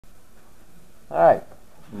All right,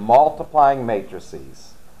 multiplying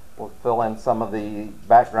matrices. We'll fill in some of the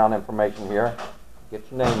background information here. Get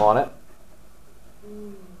your name on it.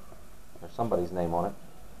 Or somebody's name on it.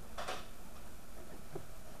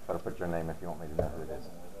 Better put your name if you want me to know who it is.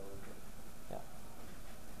 Yeah.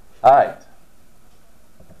 All right.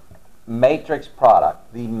 Matrix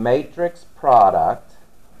product. The matrix product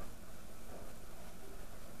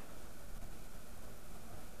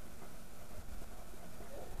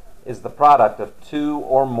is the product of two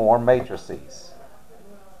or more matrices.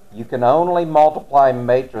 You can only multiply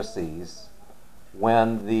matrices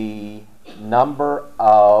when the number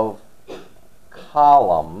of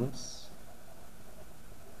columns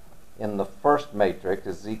in the first matrix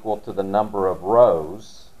is equal to the number of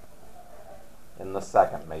rows in the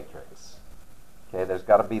second matrix. Okay, there's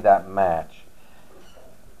got to be that match.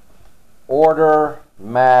 Order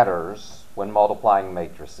matters when multiplying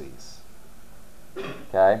matrices.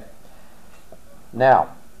 Okay?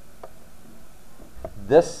 Now,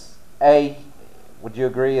 this A, would you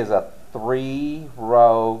agree, is a 3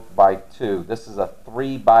 row by 2. This is a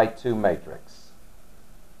 3 by 2 matrix.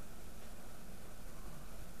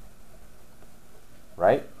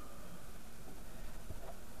 Right?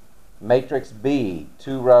 Matrix B,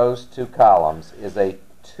 2 rows, 2 columns, is a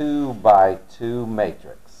 2 by 2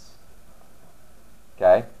 matrix.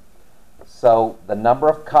 Okay? So the number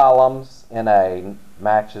of columns in A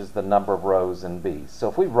matches the number of rows in B. So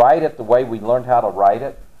if we write it the way we learned how to write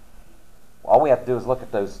it, all we have to do is look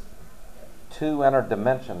at those two inner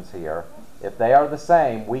dimensions here. If they are the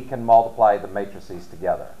same, we can multiply the matrices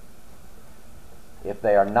together. If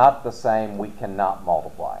they are not the same, we cannot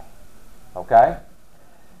multiply. Okay?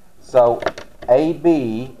 So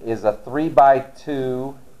AB is a 3 by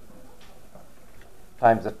 2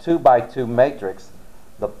 times a 2 by 2 matrix.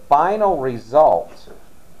 The final result,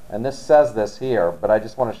 and this says this here, but I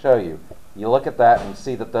just want to show you. You look at that and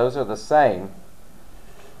see that those are the same.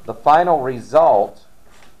 The final result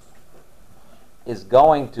is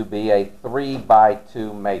going to be a 3 by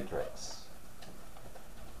 2 matrix.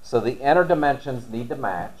 So the inner dimensions need to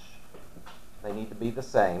match. They need to be the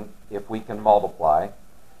same if we can multiply.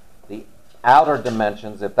 The outer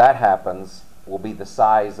dimensions, if that happens, will be the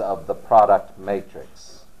size of the product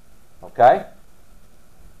matrix. Okay?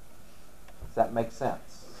 Does that make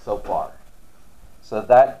sense so far? So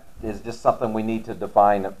that is just something we need to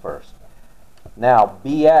define at first. Now,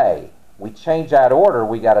 BA, we change that order.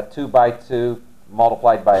 We got a 2 by 2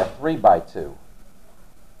 multiplied by a 3 by 2.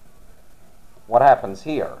 What happens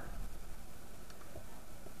here?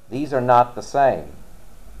 These are not the same.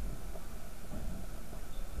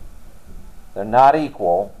 They're not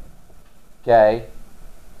equal. Okay?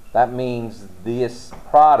 That means this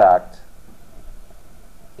product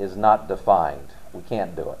is not defined. We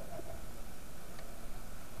can't do it.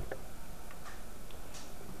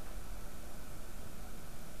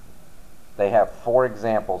 They have 4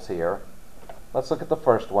 examples here. Let's look at the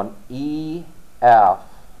first one. EF.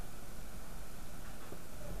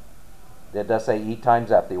 It does say E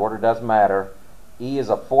times F. The order does matter. E is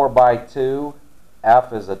a 4 by 2.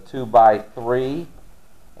 F is a 2 by 3.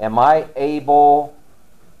 Am I able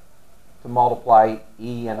to multiply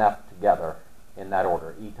E and F together in that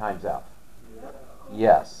order? E times F.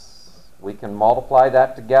 Yes. We can multiply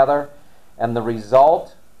that together. And the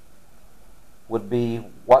result would be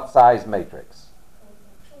what size matrix?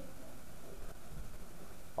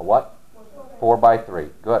 A what? 4 by 3.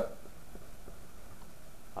 Good.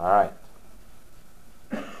 All right.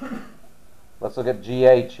 Let's look at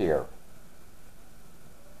GH here.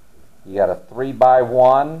 You got a 3 by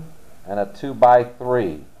 1 and a 2 by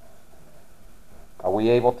 3. Are we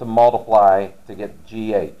able to multiply to get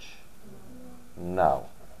GH? No.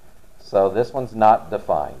 So this one's not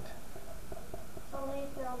defined. Only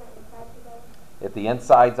if they're on the inside together. If the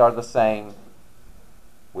insides are the same,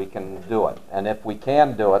 we can do it. And if we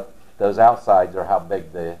can do it, those outsides are how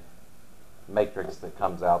big the matrix that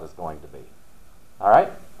comes out is going to be. All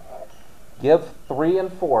right? Give 3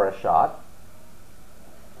 and 4 a shot.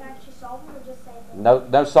 Can I actually solve them or just say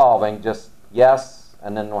them? No solving, just yes,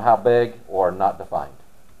 and then how big or not defined.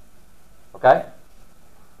 Okay?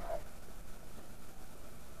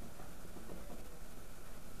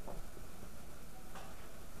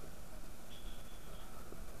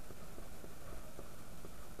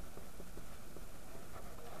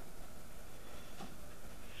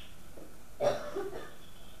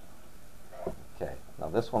 Okay, now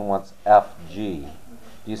this one wants FG.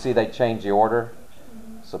 Do you see they change the order?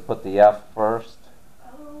 So put the F first.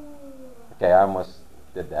 Okay, I almost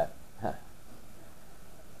did that.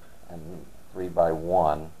 And 3 by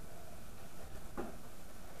 1.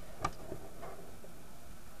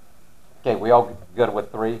 Okay, we all good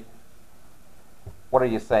with 3? What are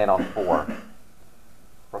you saying on 4?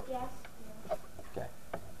 Yes. Okay.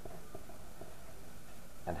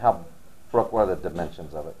 And how, Brooke, what are the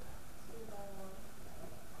dimensions of it? 2 by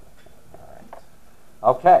 1. All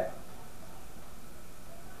right. Okay.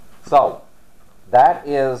 So that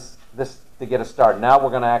is this to get us started. Now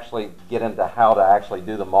we're going to actually get into how to actually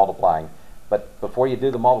do the multiplying. But before you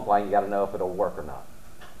do the multiplying, you got to know if it'll work or not.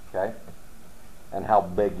 Okay? And how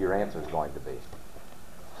big your answer is going to be.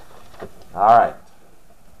 All right.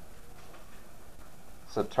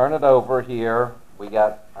 So turn it over here. We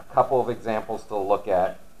got a couple of examples to look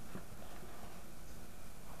at.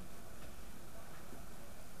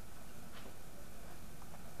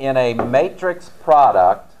 In a matrix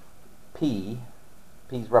product, P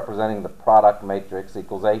is representing the product matrix,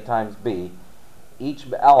 equals A times B. Each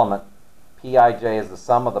element, Pij, is the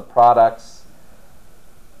sum of the products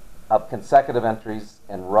of consecutive entries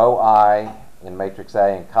in row I in matrix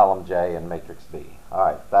A and column J in matrix B. All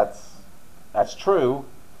right, that's true.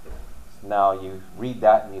 Now you read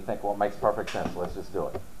that and you think, well, it makes perfect sense. Let's just do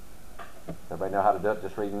it. Does everybody know how to do it,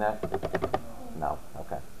 just reading that? No?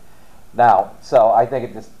 Okay. Now, so I think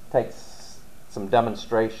it just takes some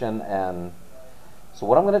demonstration. And so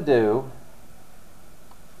what I'm going to do,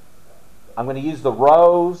 I'm going to use the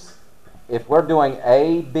rows. If we're doing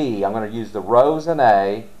A, B, I'm going to use the rows in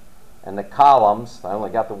A and the columns. I only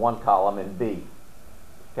got the one column in B.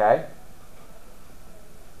 Okay?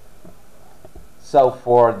 So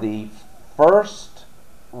for the first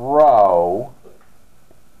row,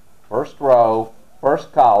 first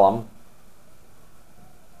column,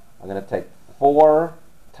 I'm going to take 4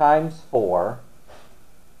 times 4,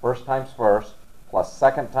 first times first, plus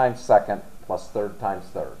second times second, plus third times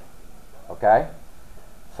third. Okay?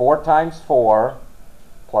 4 times 4,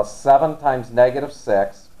 plus 7 times negative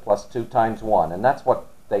 6, plus 2 times 1. And that's what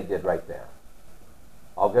they did right there.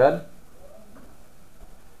 All good?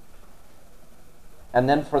 And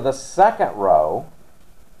then for the second row,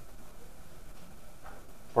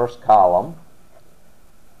 first column,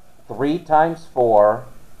 3 times 4,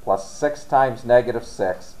 plus 6 times negative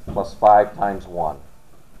 6, plus 5 times 1.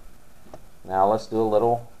 Now let's do a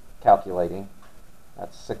little calculating.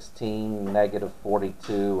 That's 16, negative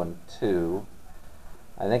 42, and 2.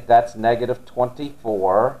 I think that's negative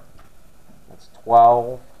 24. That's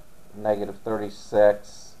 12, negative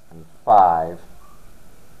 36, and 5.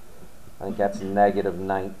 I think that's negative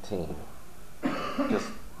 19. Just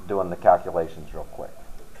doing the calculations real quick.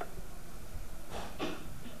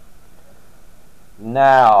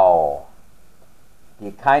 Now, do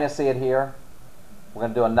you kind of see it here? We're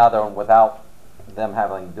going to do another one without them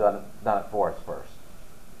having done it for us first.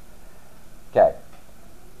 Okay.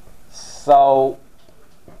 So,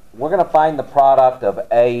 we're going to find the product of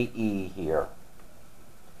AE here.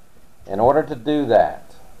 In order to do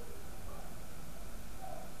that,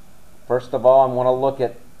 first of all, I want to look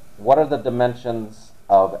at what are the dimensions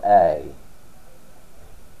of A.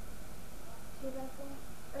 2 by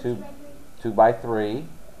 4? Or 2 2 by 3? 2 by 3.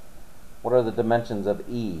 What are the dimensions of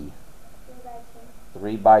E? 3 by 2.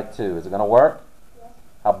 3 by 2. Is it going to work? Yes.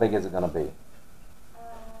 How big is it going to be?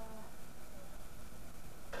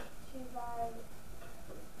 2 by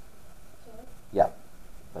 2. Yeah.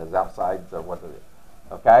 Those outsides are what it is.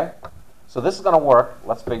 Okay? So this is going to work.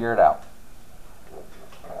 Let's figure it out.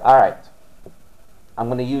 All right. I'm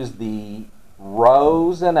going to use the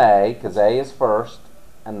rows in A, because A is first,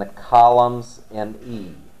 and the columns in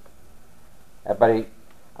E. Everybody,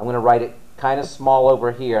 I'm going to write it kind of small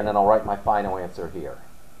over here, and then I'll write my final answer here.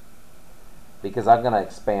 Because I'm going to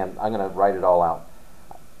expand, I'm going to write it all out.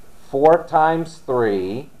 4 times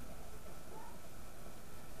 3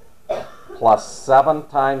 plus 7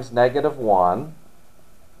 times negative 1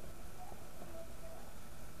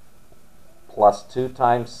 plus 2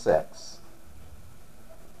 times 6.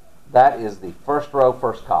 That is the first row,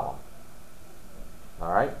 first column.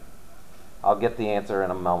 All right? I'll get the answer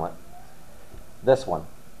in a moment. This one.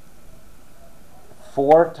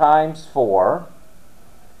 4 times 4,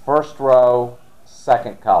 first row,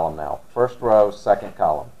 second column now. First row, second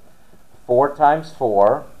column. 4 times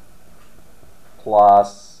 4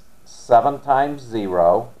 plus 7 times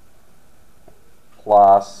 0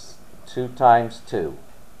 plus 2 times 2.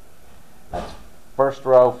 That's first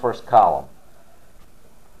row, first column.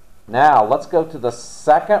 Now, let's go to the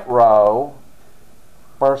second row,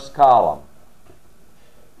 first column.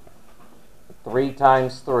 3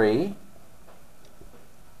 times 3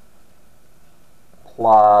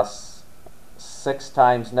 plus 6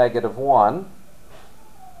 times negative 1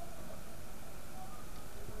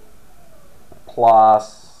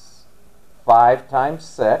 plus 5 times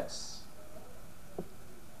 6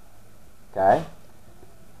 Okay?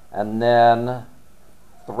 And then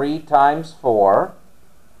 3 times 4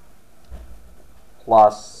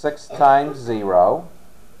 plus 6 times 0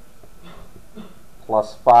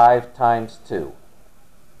 plus 5 times 2.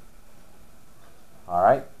 All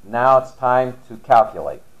right, now it's time to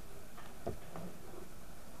calculate.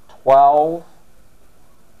 12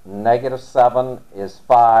 negative 7 is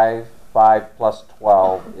 5. 5 plus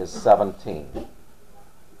 12 is 17.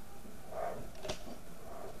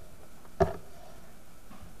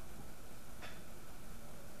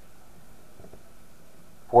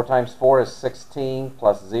 Four times 4 is 16,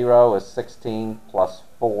 plus 0 is 16, plus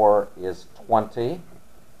 4 is 20.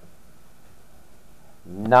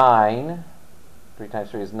 9, 3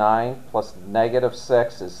 times 3 is 9, plus negative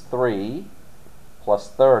 6 is 3, plus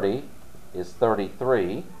 30 is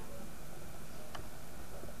 33.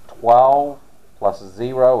 12 plus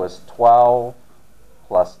 0 is 12,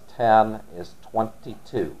 plus 10 is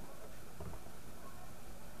 22.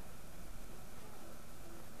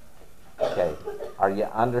 Okay, are you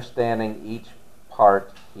understanding each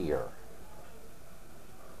part here?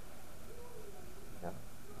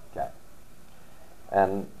 Okay.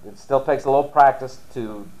 And it still takes a little practice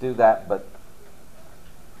to do that, but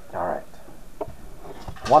all right.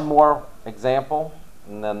 One more example,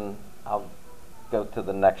 and then I'll go to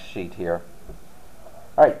the next sheet here.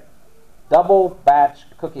 All right. Double Batch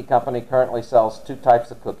Cookie Company currently sells 2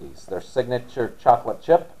 types of cookies. Their signature chocolate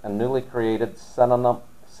chip and newly created cinnamon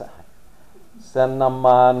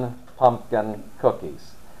pumpkin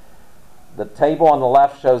cookies. The table on the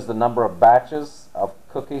left shows the number of batches of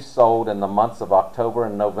cookies sold in the months of October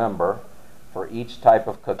and November for each type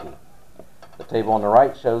of cookie. The table on the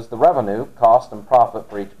right shows the revenue, cost, and profit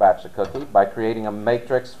for each batch of cookie. By creating a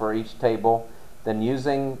matrix for each table, then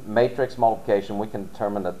using matrix multiplication, we can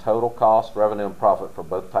determine the total cost, revenue, and profit for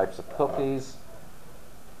both types of cookies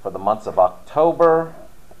for the months of October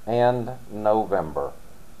and November.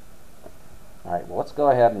 All right, well, let's go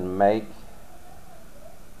ahead and make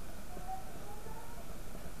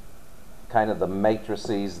kind of the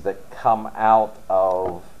matrices that come out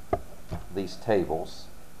of these tables.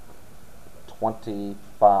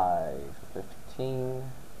 25, 15,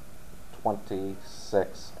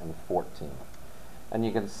 26, and 14. And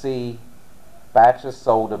you can see batches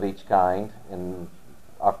sold of each kind in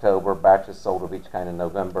October, batches sold of each kind in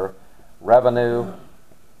November, revenue,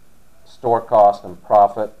 store cost, and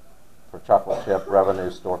profit for chocolate chip,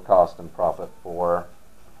 revenue, store cost, and profit for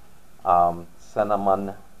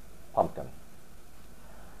cinnamon pumpkin.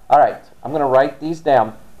 All right, I'm going to write these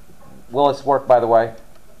down. Will this work, by the way?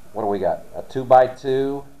 What do we got? A 2 by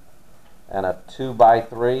 2 and a 2 by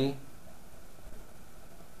 3.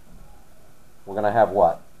 We're going to have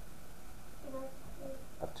what?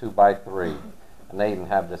 A 2 by 3. And they even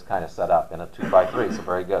have this kind of set up in a 2 by 3, so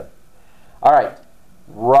very good. All right,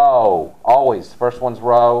 row. Always, first one's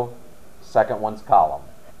row, second one's column.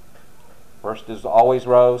 First is always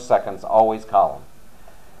row, second's always column.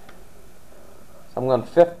 So I'm going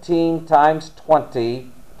 15 times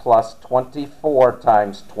 20 plus 24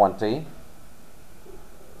 times 20.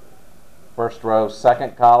 First row,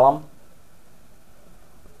 second column.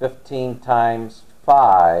 15 times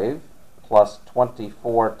 5 plus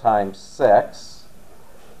 24 times 6.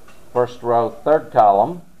 First row, third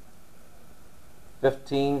column.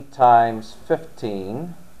 15 times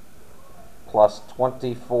 15 plus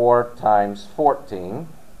 24 times 14.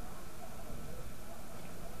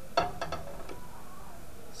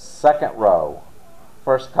 Second row,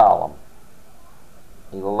 first column,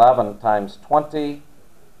 11 times 20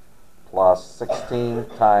 plus 16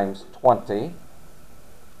 times 20.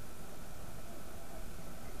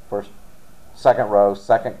 Second row,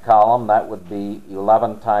 second column, that would be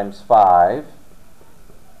 11 times 5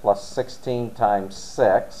 plus 16 times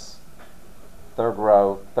 6. Third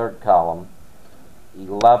row, third column,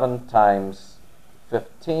 11 times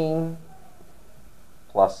 15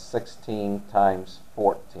 plus 16 times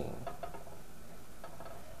 14.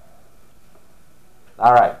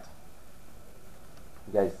 All right.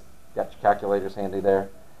 You guys got your calculators handy there?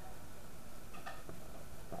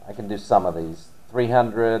 I can do some of these.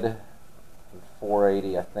 300 and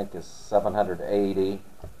 480, I think, is 780.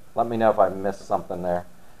 Let me know if I missed something there.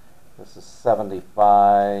 This is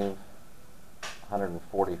 75,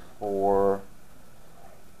 144.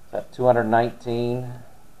 Is that 219?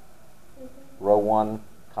 Row 1,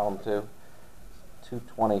 column 2.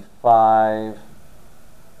 225.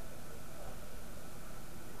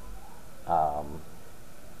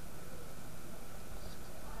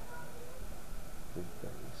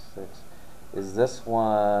 336. Is this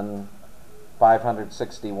one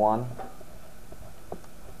 561?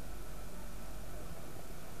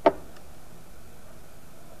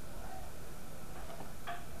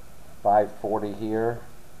 540 here.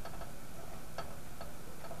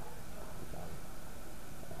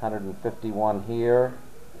 151 here.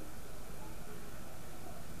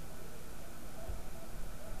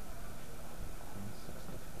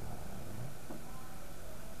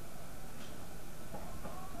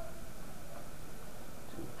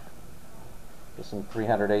 This one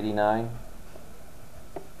 389.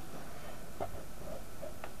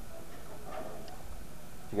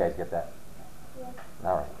 Did you guys get that? Yeah.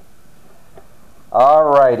 All right. All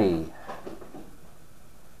righty.